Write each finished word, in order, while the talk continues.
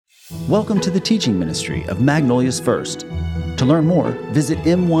Welcome to the teaching ministry of Magnolia's First. To learn more, visit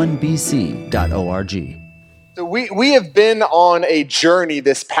m1bc.org. So we have been on a journey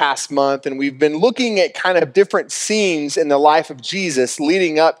this past month, and we've been looking at kind of different scenes in the life of Jesus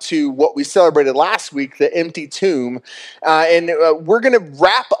leading up to what we celebrated last week, the empty tomb. We're going to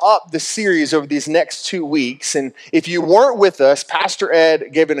wrap up the series over these next 2 weeks. And if you weren't with us, Pastor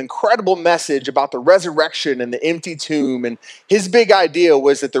Ed gave an incredible message about the resurrection and the empty tomb. And his big idea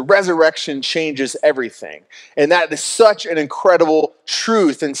was that the resurrection changes everything. And that is such an incredible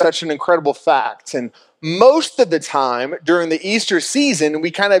truth and such an incredible fact. And most of the time during the Easter season, we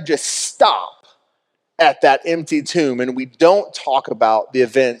kind of just stop at that empty tomb and we don't talk about the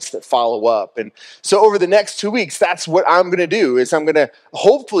events that follow up. And so over the next 2 weeks, that's what I'm going to do, is I'm going to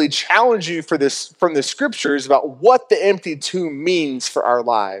hopefully challenge you for this from the scriptures about what the empty tomb means for our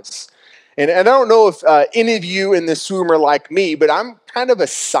lives. And I don't know if any of you in this room are like me, but I'm kind of a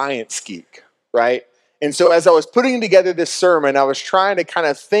science geek, right? And so as I was putting together this sermon, I was trying to kind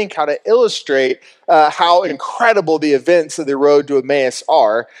of think how to illustrate how incredible the events of the road to Emmaus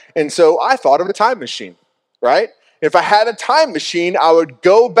are. And so I thought of a time machine, right? If I had a time machine, I would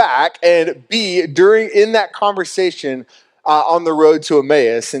go back and be in that conversation on the road to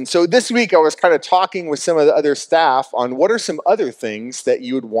Emmaus. And so this week I was kind of talking with some of the other staff on what are some other things that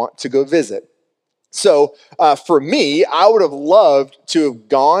you would want to go visit. So for me, I would have loved to have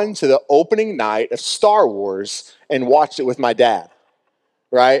gone to the opening night of Star Wars and watched it with my dad,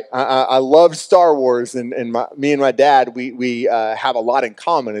 right? I love Star Wars, and me and my dad, we have a lot in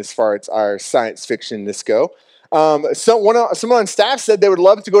common as far as our science fiction-ness go. Someone on staff said they would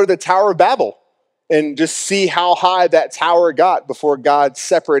love to go to the Tower of Babel and just see how high that tower got before God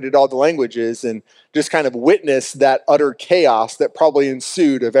separated all the languages and just kind of witness that utter chaos that probably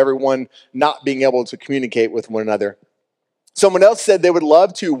ensued of everyone not being able to communicate with one another. Someone else said they would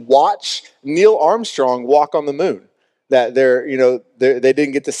love to watch Neil Armstrong walk on the moon. That they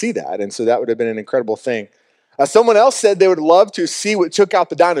didn't get to see that, and so that would have been an incredible thing. Someone else said they would love to see what took out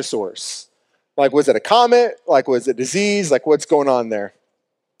the dinosaurs. Like, was it a comet? Like, was it disease? Like, what's going on there?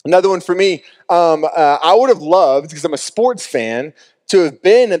 Another one for me, I would have loved, because I'm a sports fan, to have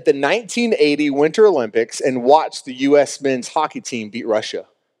been at the 1980 Winter Olympics and watched the U.S. men's hockey team beat Russia.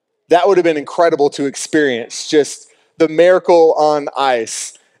 That would have been incredible to experience, just the miracle on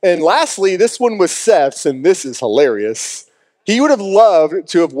ice. And lastly, this one was Seth's, and this is hilarious. He would have loved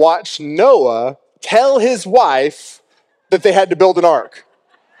to have watched Noah tell his wife that they had to build an ark.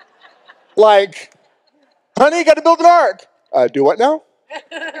 Like, honey, got to build an ark. Do what now?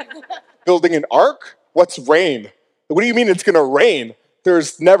 Building an ark? What's rain? What do you mean it's going to rain?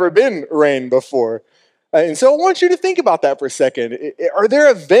 There's never been rain before. And so I want you to think about that for a second. Are there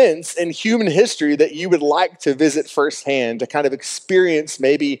events in human history that you would like to visit firsthand to kind of experience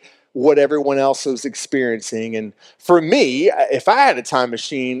maybe what everyone else was experiencing? And for me, if I had a time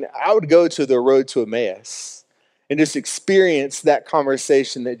machine, I would go to the road to Emmaus and just experience that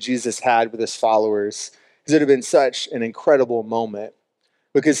conversation that Jesus had with his followers, because it would have been such an incredible moment.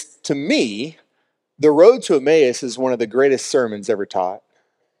 Because to me, the road to Emmaus is one of the greatest sermons ever taught.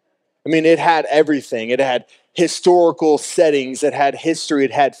 I mean, it had everything. It had historical settings. It had history.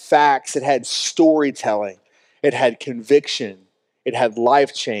 It had facts. It had storytelling. It had conviction. It had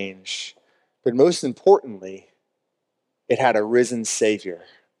life change. But most importantly, it had a risen Savior.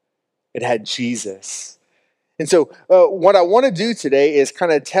 It had Jesus. And so what I want to do today is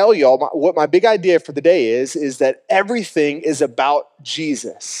kind of tell y'all what my big idea for the day is that everything is about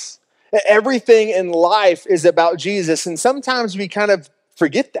Jesus. Everything in life is about Jesus. And sometimes we kind of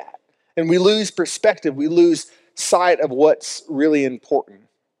forget that. And we lose perspective. We lose sight of what's really important.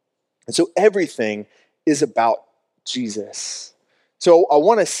 And so everything is about Jesus. So I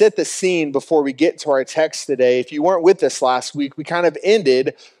want to set the scene before we get to our text today. If you weren't with us last week, we kind of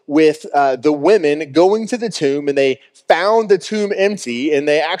ended with the women going to the tomb, and they found the tomb empty, and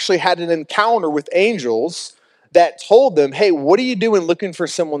they actually had an encounter with angels that told them, hey, what are you doing looking for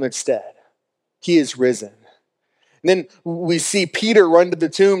someone that's dead? He is risen. And then we see Peter run to the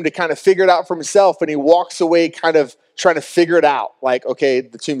tomb to kind of figure it out for himself, and he walks away kind of trying to figure it out. Like, okay,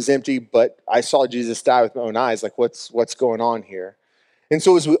 the tomb's empty, but I saw Jesus die with my own eyes. Like, what's going on here? And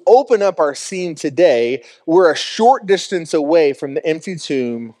so as we open up our scene today, we're a short distance away from the empty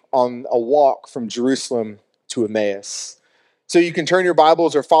tomb on a walk from Jerusalem to Emmaus. So you can turn your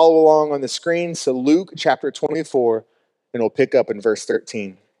Bibles or follow along on the screen. So Luke chapter 24, and we'll pick up in verse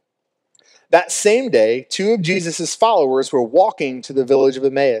 13. That same day, 2 of Jesus' followers were walking to the village of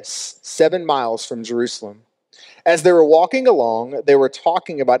Emmaus, 7 miles from Jerusalem. As they were walking along, they were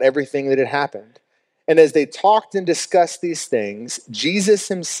talking about everything that had happened. And as they talked and discussed these things, Jesus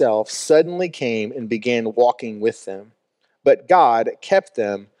himself suddenly came and began walking with them. But God kept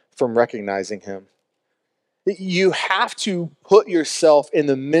them from recognizing him. You have to put yourself in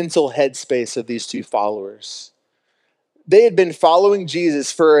the mental headspace of these two followers. They had been following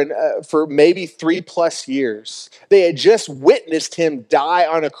Jesus for maybe 3+ years. They had just witnessed him die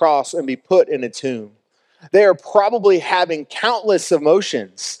on a cross and be put in a tomb. They are probably having countless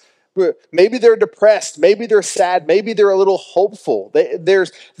emotions. Maybe they're depressed. Maybe they're sad. Maybe they're a little hopeful.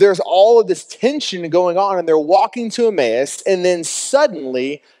 There's all of this tension going on, and they're walking to Emmaus, and then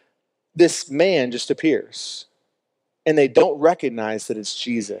suddenly this man just appears, and they don't recognize that it's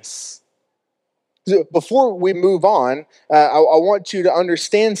Jesus. So before we move on, I want you to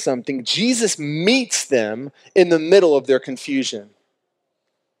understand something. Jesus meets them in the middle of their confusion.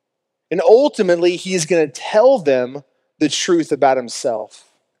 And ultimately, he's going to tell them the truth about himself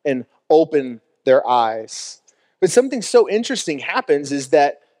and open their eyes. But something so interesting happens is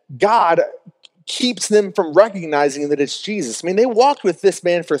that God keeps them from recognizing that it's Jesus. I mean, they walked with this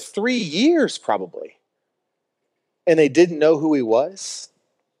man for 3 years probably, and they didn't know who he was.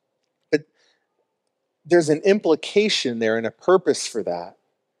 But there's an implication there and a purpose for that.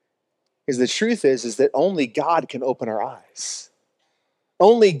 Because the truth is that only God can open our eyes.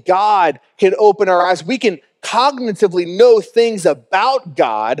 Only God can open our eyes. We can cognitively know things about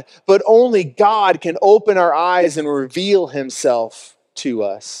God, but only God can open our eyes and reveal himself to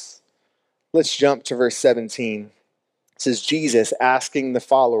us. Let's jump to verse 17. It says, Jesus asking the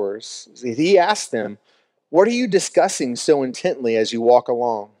followers, he asked them, "What are you discussing so intently as you walk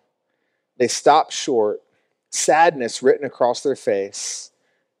along?" They stopped short, sadness written across their face.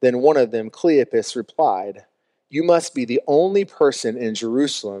 Then one of them, Cleopas, replied, "You must be the only person in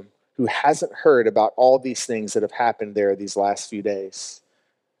Jerusalem who hasn't heard about all these things that have happened there these last few days."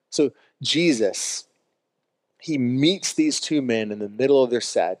 So Jesus, he meets these two men in the middle of their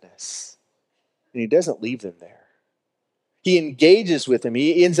sadness, and he doesn't leave them there. He engages with them.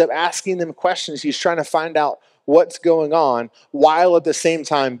 He ends up asking them questions. He's trying to find out what's going on, while at the same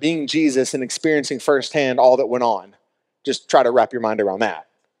time being Jesus and experiencing firsthand all that went on. Just try to wrap your mind around that.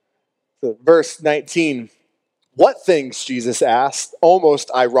 So verse 19, "What things?" Jesus asked,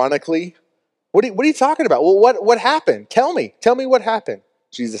 almost ironically. What are you talking about? Well, what happened? Tell me what happened,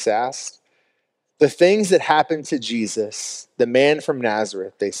 Jesus asked. "The things that happened to Jesus, the man from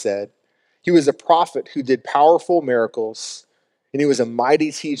Nazareth," they said. "He was a prophet who did powerful miracles, and he was a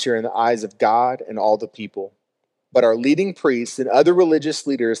mighty teacher in the eyes of God and all the people. But our leading priests and other religious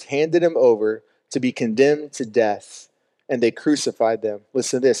leaders handed him over to be condemned to death, and they crucified them."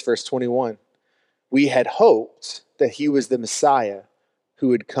 Listen to this, verse 21. "We had hoped that he was the Messiah who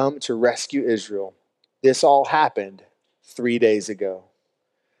would come to rescue Israel. This all happened 3 days ago."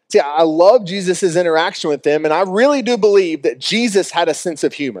 See, I love Jesus' interaction with them, and I really do believe that Jesus had a sense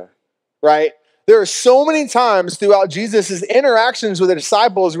of humor, right? There are so many times throughout Jesus' interactions with the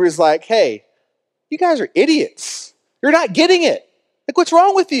disciples where he's like, "Hey, you guys are idiots. You're not getting it. Like, what's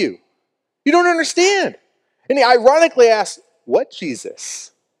wrong with you? You don't understand." And he ironically asks, "What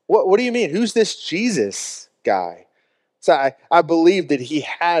Jesus? What do you mean? Who's this Jesus guy?" So I believe that he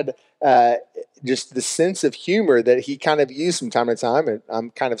had just the sense of humor that he kind of used from time to time. And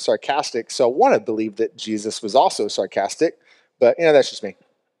I'm kind of sarcastic, so I want to believe that Jesus was also sarcastic. But, that's just me.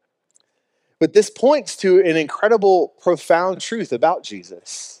 But this points to an incredible, profound truth about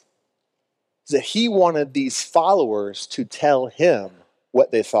Jesus. That he wanted these followers to tell him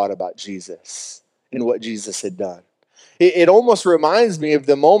what they thought about Jesus and what Jesus had done. It almost reminds me of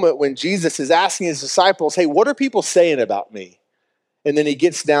the moment when Jesus is asking his disciples, "Hey, what are people saying about me?" And then he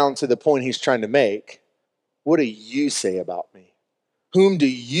gets down to the point he's trying to make. "What do you say about me? Whom do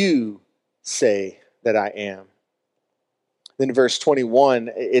you say that I am?" Then verse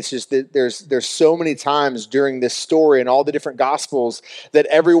 21, it's just that there's so many times during this story and all the different gospels that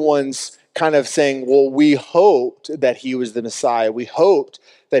everyone's kind of saying, "Well, we hoped that he was the Messiah. We hoped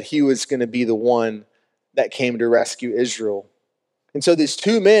that he was going to be the one that came to rescue Israel." And so these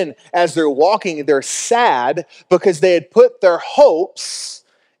two men, as they're walking, they're sad because they had put their hopes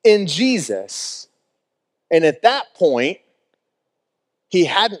in Jesus. And at that point, he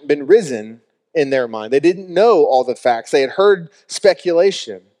hadn't been risen in their mind. They didn't know all the facts. They had heard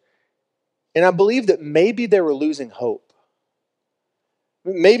speculation. And I believe that maybe they were losing hope.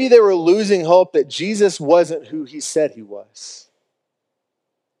 Maybe they were losing hope that Jesus wasn't who he said he was.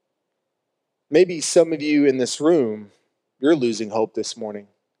 Maybe some of you in this room, you're losing hope this morning.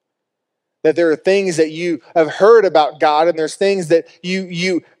 That there are things that you have heard about God, and there's things that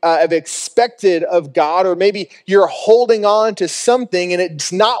you have expected of God, or maybe you're holding on to something and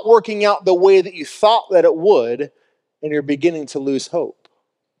it's not working out the way that you thought that it would, and you're beginning to lose hope.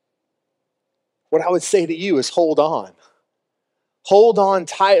 What I would say to you is hold on. Hold on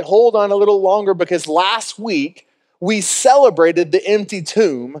tight, hold on a little longer, because last week we celebrated the empty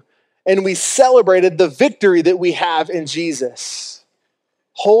tomb and we celebrated the victory that we have in Jesus.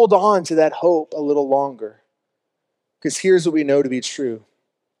 Hold on to that hope a little longer, because here's what we know to be true.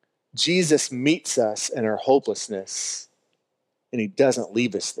 Jesus meets us in our hopelessness, and he doesn't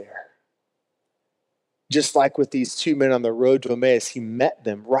leave us there. Just like with these two men on the road to Emmaus, he met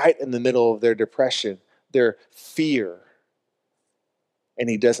them right in the middle of their depression, their fear, and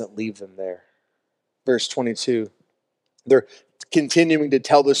he doesn't leave them there. Verse 22, they're continuing to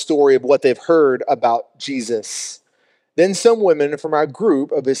tell the story of what they've heard about Jesus. Then some women from our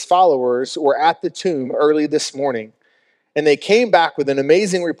group of his followers were at the tomb early this morning, and they came back with an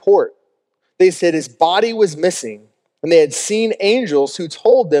amazing report. They said his body was missing, and they had seen angels who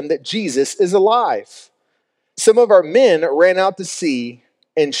told them that Jesus is alive. Some of our men ran out to see,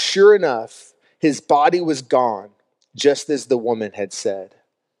 and sure enough, his body was gone, just as the woman had said.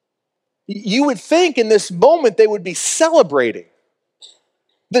 You would think in this moment they would be celebrating.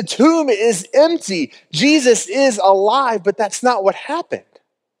 The tomb is empty. Jesus is alive, but that's not what happened.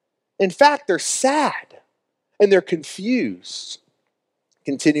 In fact, they're sad and they're confused.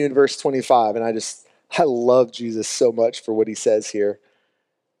 Continue in verse 25, and I love Jesus so much for what he says here.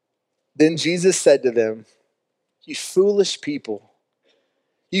 Then Jesus said to them, "You foolish people,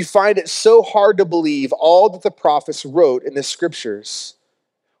 you find it so hard to believe all that the prophets wrote in the scriptures.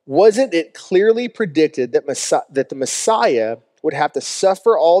 Wasn't it clearly predicted that the Messiah would have to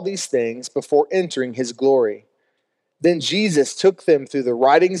suffer all these things before entering his glory?" Then Jesus took them through the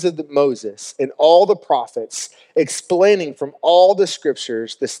writings of Moses and all the prophets, explaining from all the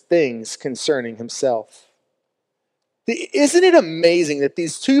scriptures the things concerning himself. Isn't it amazing that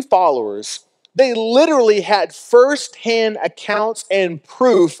these two followers, they literally had firsthand accounts and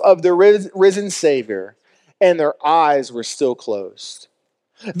proof of the risen Savior, and their eyes were still closed?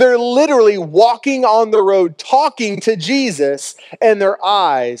 They're literally walking on the road talking to Jesus, and their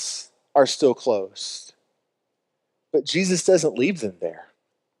eyes are still closed. But Jesus doesn't leave them there.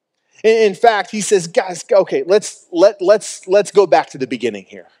 In fact, he says, "Guys, okay, let's go back to the beginning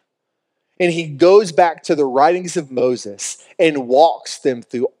here." And he goes back to the writings of Moses and walks them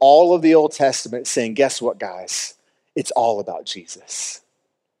through all of the Old Testament, saying, "Guess what, guys? It's all about Jesus.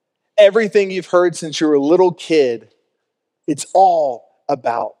 Everything you've heard since you were a little kid, it's all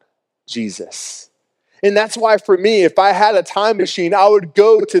about Jesus." And that's why for me, if I had a time machine, I would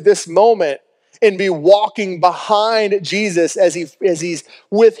go to this moment and be walking behind Jesus as he's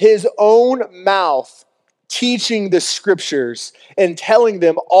with his own mouth teaching the scriptures and telling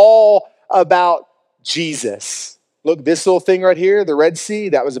them all about Jesus. Look, this little thing right here, the Red Sea,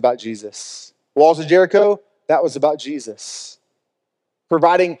 that was about Jesus. Walls of Jericho, that was about Jesus.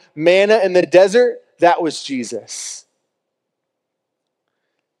 Providing manna in the desert, that was Jesus.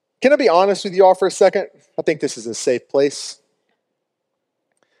 Can I be honest with you all for a second? I think this is a safe place.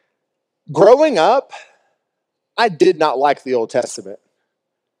 Growing up, I did not like the Old Testament.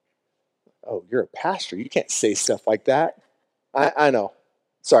 Oh, you're a pastor. You can't say stuff like that. I know.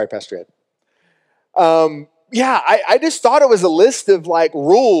 Sorry, Pastor Ed. I just thought it was a list of like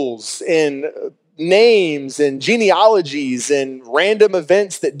rules and names and genealogies and random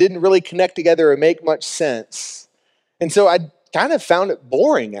events that didn't really connect together or make much sense. And so I kind of found it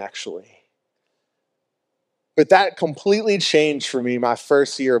boring, actually. But that completely changed for me my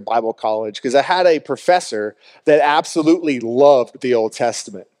first year of Bible college, because I had a professor that absolutely loved the Old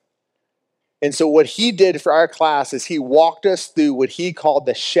Testament. And so what he did for our class is he walked us through what he called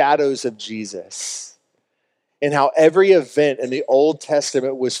the shadows of Jesus, and how every event in the Old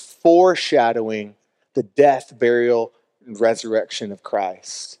Testament was foreshadowing the death, burial, and resurrection of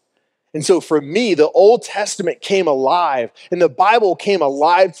Christ. And so for me, the Old Testament came alive, and the Bible came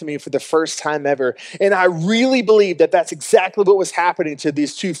alive to me for the first time ever. And I really believe that that's exactly what was happening to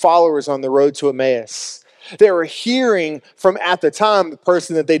these two followers on the road to Emmaus. They were hearing from, at the time, the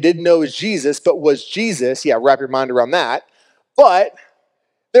person that they didn't know was Jesus, but was Jesus. Yeah, wrap your mind around that. But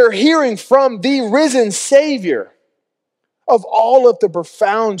they're hearing from the risen Savior of all of the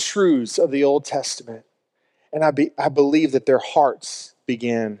profound truths of the Old Testament. And I believe that their hearts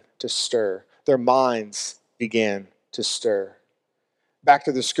began to stir. Their minds began to stir. Back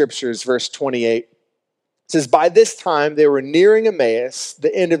to the scriptures, verse 28. It says, "By this time they were nearing Emmaus,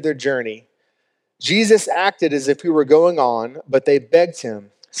 the end of their journey. Jesus acted as if he were going on, but they begged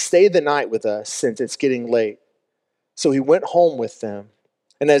him, Stay the night with us since it's getting late." So he went home with them.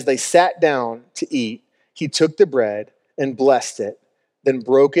 And as they sat down to eat, he took the bread and blessed it, then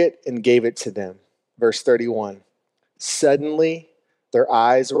broke it and gave it to them. Verse 31. Suddenly their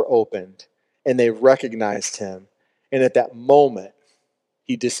eyes were opened and they recognized him. And at that moment,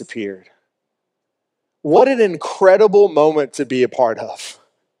 he disappeared. What an incredible moment to be a part of.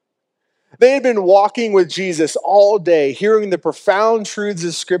 They had been walking with Jesus all day, hearing the profound truths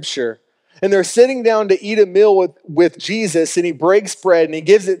of Scripture. And they're sitting down to eat a meal with Jesus, and he breaks bread and he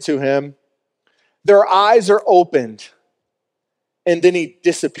gives it to him. Their eyes are opened, and then he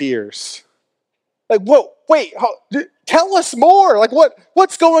disappears. Like, whoa, wait, tell us more. Like,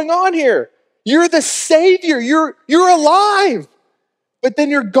 what's going on here? You're the Savior. You're alive. But then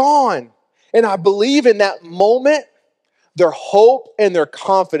you're gone. And I believe in that moment, their hope and their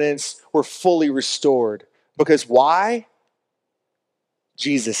confidence were fully restored. Because why?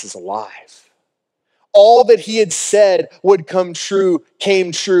 Jesus is alive. All that he had said would come true,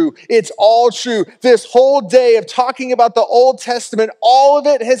 came true. It's all true. This whole day of talking about the Old Testament, all of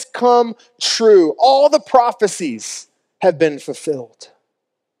it has come true. All the prophecies have been fulfilled.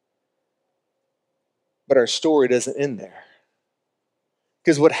 But our story doesn't end there.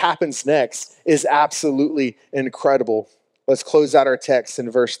 Because what happens next is absolutely incredible. Let's close out our text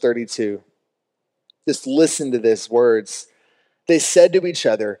in verse 32. Just listen to these words. They said to each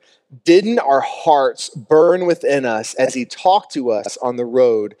other, "Didn't our hearts burn within us as he talked to us on the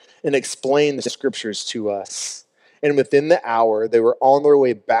road and explained the scriptures to us?" And within the hour, they were on their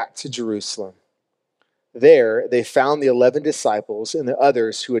way back to Jerusalem. There, they found the 11 disciples and the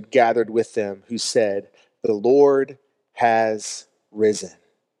others who had gathered with them, who said, "The Lord has risen."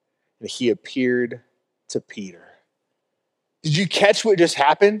 And he appeared to Peter. Did you catch what just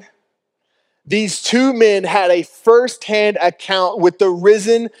happened? These two men had a firsthand account with the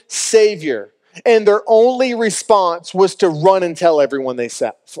risen Savior, and their only response was to run and tell everyone they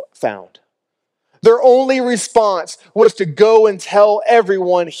found. Their only response was to go and tell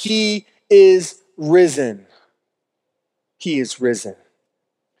everyone he is risen. He is risen.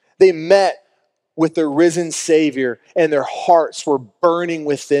 They met with the risen Savior, and their hearts were burning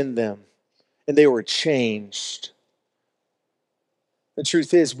within them, and they were changed. The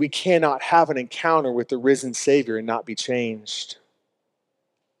truth is, we cannot have an encounter with the risen Savior and not be changed.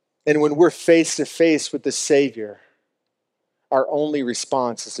 And when we're face to face with the Savior, our only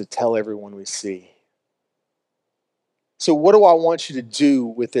response is to tell everyone we see. So what do I want you to do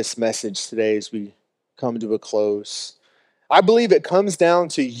with this message today as we come to a close? I believe it comes down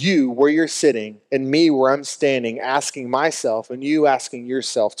to you where you're sitting and me where I'm standing, asking myself and you asking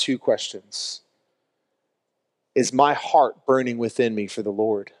yourself two questions. Is my heart burning within me for the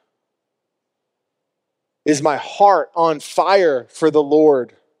Lord? Is my heart on fire for the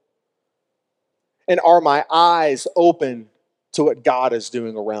Lord? And are my eyes open to what God is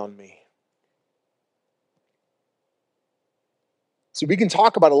doing around me? So we can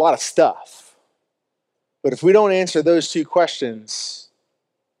talk about a lot of stuff, but if we don't answer those two questions,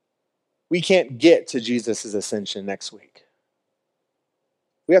 we can't get to Jesus' ascension next week.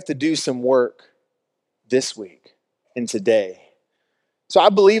 We have to do some work this week and today. So I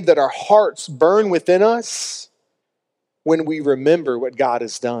believe that our hearts burn within us when we remember what God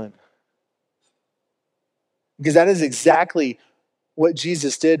has done. Because that is exactly what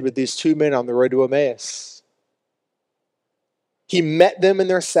Jesus did with these two men on the road to Emmaus. He met them in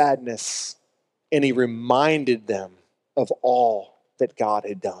their sadness, and he reminded them of all that God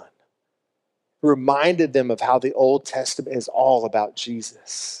had done. He reminded them of how the Old Testament is all about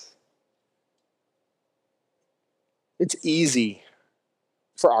Jesus. It's easy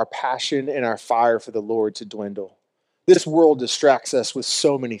for our passion and our fire for the Lord to dwindle. This world distracts us with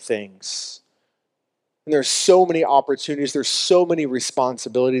so many things. And there's so many opportunities. There's so many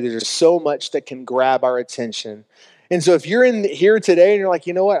responsibilities. There's so much that can grab our attention. And so if you're in here today and you're like,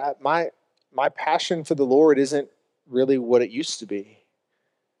 you know what, my passion for the Lord isn't really what it used to be.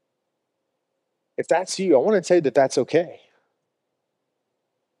 If that's you, I want to tell you that that's okay.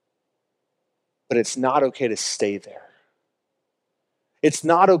 But it's not okay to stay there. It's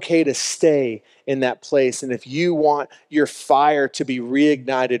not okay to stay in that place. And if you want your fire to be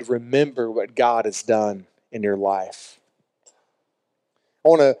reignited, remember what God has done in your life. I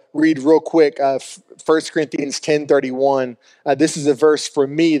want to read real quick 1 Corinthians 10:31. This is a verse for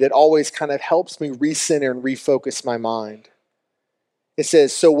me that always kind of helps me recenter and refocus my mind. It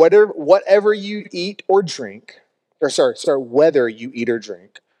says, "So whatever you eat or drink, whether you eat or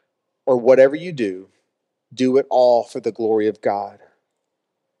drink, or whatever you do, do it all for the glory of God."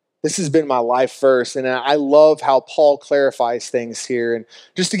 This has been my life verse, and I love how Paul clarifies things here. And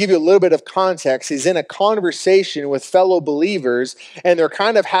just to give you a little bit of context, he's in a conversation with fellow believers, and they're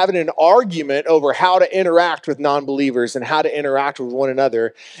kind of having an argument over how to interact with non-believers and how to interact with one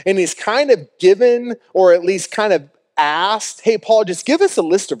another. And he's kind of given, or at least kind of asked, hey, Paul, just give us a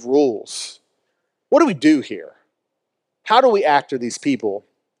list of rules. What do we do here? How do we act to these people?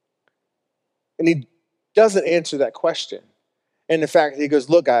 And he doesn't answer that question. And in fact, he goes,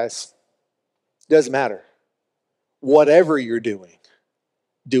 look, guys, it doesn't matter. Whatever you're doing,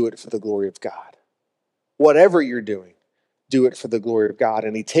 do it for the glory of God. Whatever you're doing, do it for the glory of God.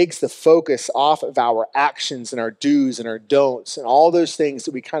 And he takes the focus off of our actions and our do's and our don'ts and all those things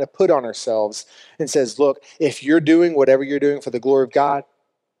that we kind of put on ourselves and says, look, if you're doing whatever you're doing for the glory of God,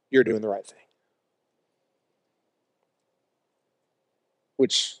 you're doing the right thing.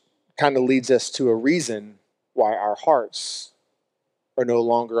 Which kind of leads us to a reason why our hearts are no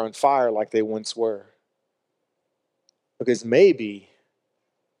longer on fire like they once were. Because maybe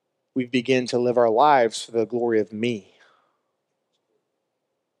we begin to live our lives for the glory of me.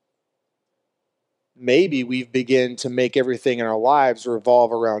 Maybe we've begun to make everything in our lives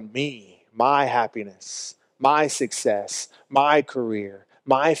revolve around me, my happiness, my success, my career,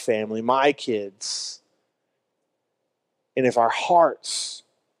 my family, my kids. And if our hearts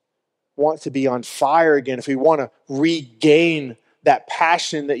want to be on fire again, if we want to regain that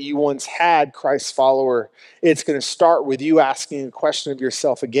passion that you once had, Christ follower, it's going to start with you asking a question of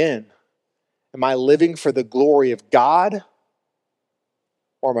yourself again. Am I living for the glory of God,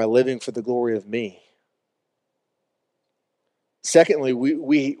 or am I living for the glory of me? Secondly,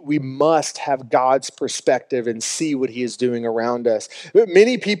 we must have God's perspective and see what he is doing around us. But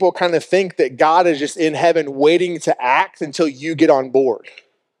many people kind of think that God is just in heaven waiting to act until you get on board.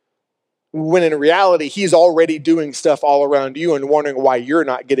 When in reality, he's already doing stuff all around you and wondering why you're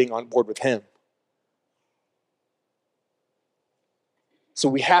not getting on board with him. So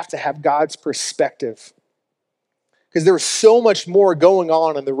we have to have God's perspective. Because there was so much more going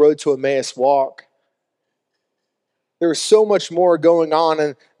on in the Road to Emmaus walk. There was so much more going on,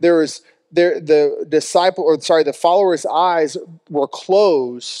 and the followers' eyes were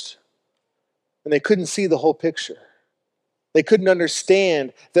closed, and they couldn't see the whole picture. They couldn't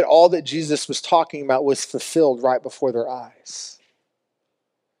understand that all that Jesus was talking about was fulfilled right before their eyes.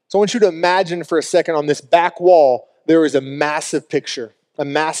 So I want you to imagine for a second, on this back wall, there is a massive picture, a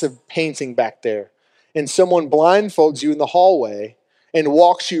massive painting back there. And someone blindfolds you in the hallway and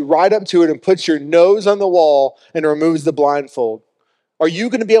walks you right up to it and puts your nose on the wall and removes the blindfold. Are you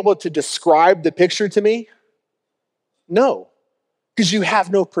going to be able to describe the picture to me? No, because you have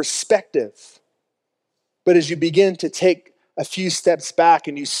no perspective. But as you begin to take a few steps back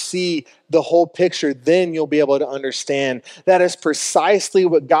and you see the whole picture, then you'll be able to understand that is precisely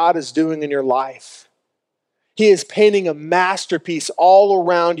what God is doing in your life. He is painting a masterpiece all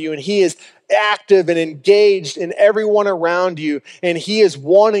around you, and he is active and engaged in everyone around you, and he is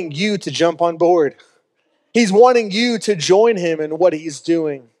wanting you to jump on board. He's wanting you to join him in what he's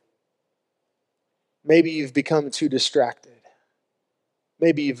doing. Maybe you've become too distracted.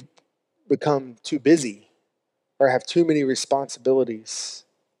 Maybe you've become too busy or have too many responsibilities.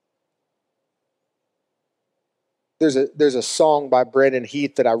 There's a song by Brandon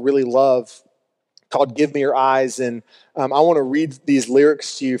Heath that I really love called Give Me Your Eyes, and I want to read these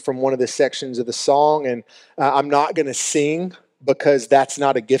lyrics to you from one of the sections of the song, and I'm not going to sing because that's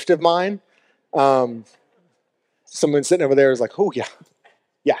not a gift of mine. Someone sitting over there is like, oh yeah,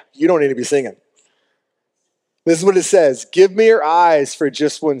 you don't need to be singing. This is what it says: give me your eyes for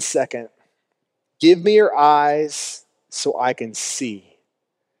just 1 second. Give me your eyes so I can see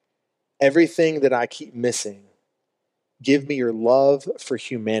everything that I keep missing. Give me your love for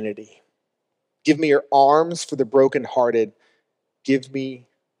humanity. Give me your arms for the brokenhearted. Give me,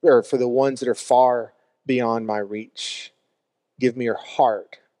 or for the ones that are far beyond my reach. Give me your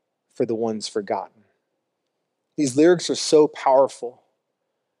heart for the ones forgotten. These lyrics are so powerful.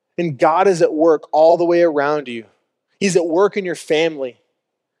 And God is at work all the way around you. He's at work in your family.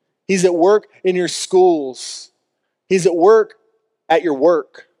 He's at work in your schools. He's at work at your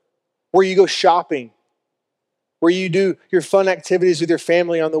work, where you go shopping, where you do your fun activities with your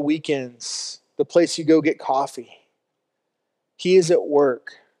family on the weekends, the place you go get coffee. He is at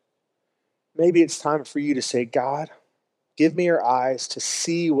work. Maybe it's time for you to say, God, give me your eyes to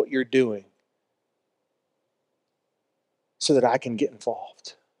see what you're doing so that I can get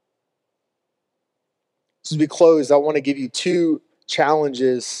involved. So as we close, I want to give you 2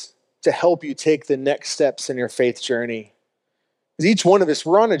 challenges to help you take the next steps in your faith journey. Because each one of us,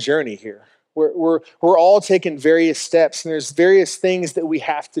 we're on a journey here. We're all taking various steps, and there's various things that we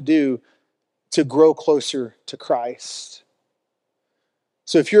have to do to grow closer to Christ.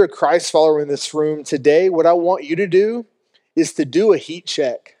 So if you're a Christ follower in this room today, what I want you to do is to do a heat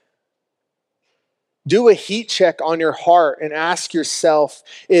check. Do a heat check on your heart and ask yourself,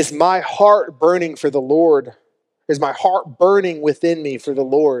 is my heart burning for the Lord? Is my heart burning within me for the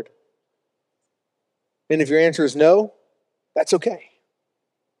Lord? And if your answer is no, that's okay.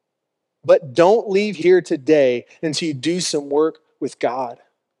 But don't leave here today until you do some work with God.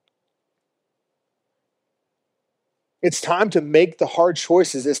 It's time to make the hard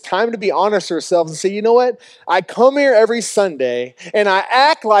choices. It's time to be honest with ourselves and say, you know what? I come here every Sunday and I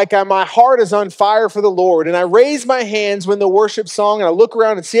act like my heart is on fire for the Lord. And I raise my hands when the worship song and I look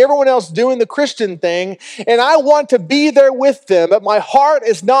around and see everyone else doing the Christian thing. And I want to be there with them, but my heart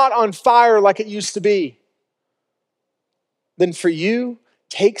is not on fire like it used to be. Then for you,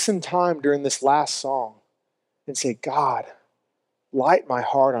 take some time during this last song and say, God, light my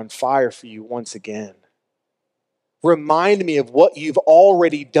heart on fire for you once again. Remind me of what you've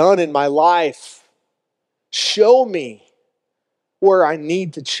already done in my life. Show me where I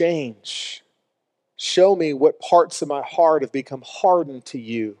need to change. Show me what parts of my heart have become hardened to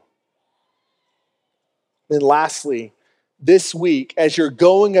you. Then lastly, this week, as you're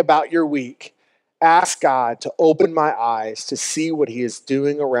going about your week, ask God to open my eyes to see what he is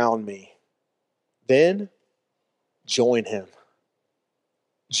doing around me. Then join him.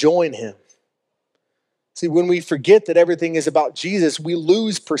 Join him. See, when we forget that everything is about Jesus, we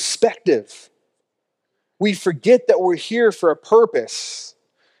lose perspective. We forget that we're here for a purpose.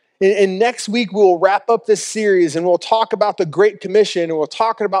 And next week, we'll wrap up this series and we'll talk about the Great Commission and we'll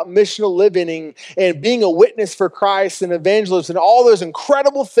talk about missional living and being a witness for Christ and evangelism and all those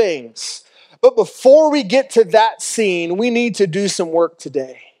incredible things. But before we get to that scene, we need to do some work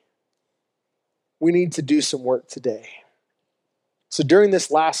today. We need to do some work today. So during this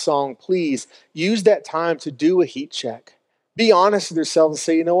last song, please use that time to do a heat check. Be honest with yourself and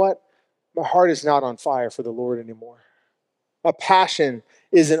say, you know what? My heart is not on fire for the Lord anymore. My passion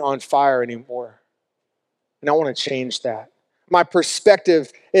isn't on fire anymore. And I want to change that. My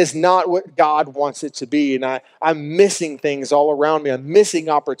perspective is not what God wants it to be. And I'm missing things all around me. I'm missing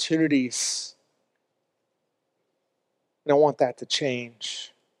opportunities. And I want that to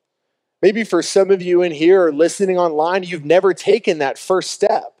change. Maybe for some of you in here or listening online, you've never taken that first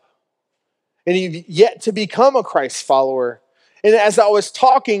step. And you've yet to become a Christ follower. And as I was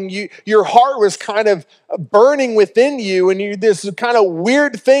talking, your heart was kind of burning within you. And this kind of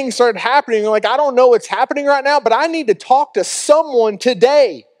weird thing started happening. You're like, I don't know what's happening right now, but I need to talk to someone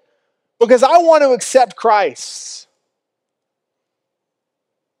today. Because I want to accept Christ.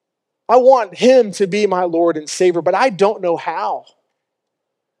 I want him to be my Lord and Savior, but I don't know how.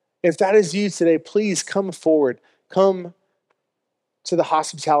 If that is you today, please come forward. Come to the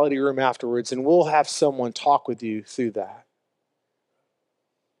hospitality room afterwards, and we'll have someone talk with you through that.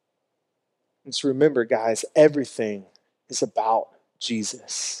 And so remember, guys, everything is about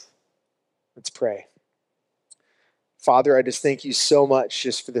Jesus. Let's pray. Father, I just thank you so much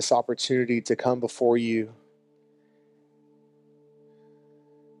just for this opportunity to come before you.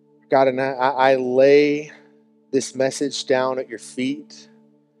 God, and I lay this message down at your feet.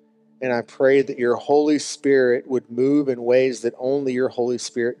 And I pray that your Holy Spirit would move in ways that only your Holy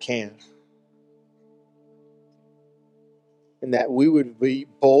Spirit can. And that we would be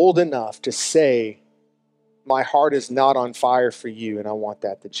bold enough to say, my heart is not on fire for you, and I want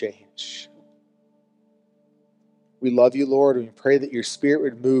that to change. We love you, Lord, and we pray that your Spirit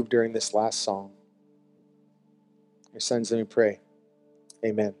would move during this last song. Your Son's name we pray.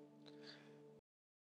 Amen.